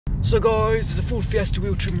So guys, there's a Ford Fiesta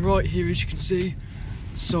wheel trim right here, as you can see.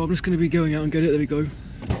 So I'm just going to be going out and get it. There we go.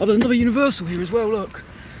 Oh, there's another universal here as well. Look,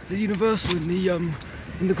 there's universal in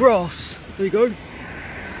the grass. There you go.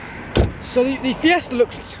 So the Fiesta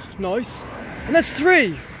looks nice, and there's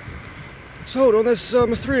three. So hold on, there's a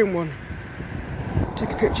 3-in-1.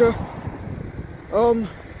 Take a picture. So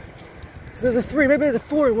there's a 3. Maybe there's a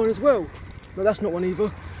 4-in-1 as well. No, that's not one either.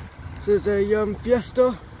 So there's a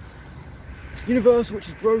Fiesta, universal, which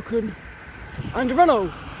is broken, and a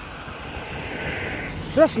Renault.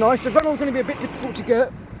 So that's nice. The Renault's going to be a bit difficult to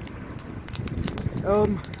get.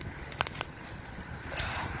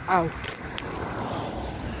 Ow.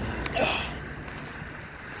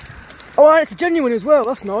 Oh, and it's a genuine as well.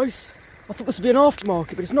 That's nice. I thought this would be an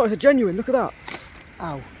aftermarket, but it's not. It's a genuine. Look at that.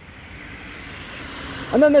 Ow.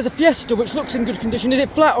 And then there's a Fiesta, which looks in good condition. Is it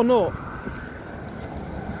flat or not?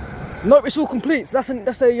 Nope, it's all complete. So that's a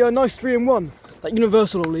nice 3-in-1. That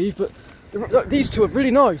universal I'll leave, but these two are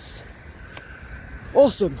really nice.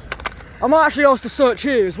 Awesome. I might actually ask to search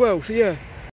here as well. So yeah.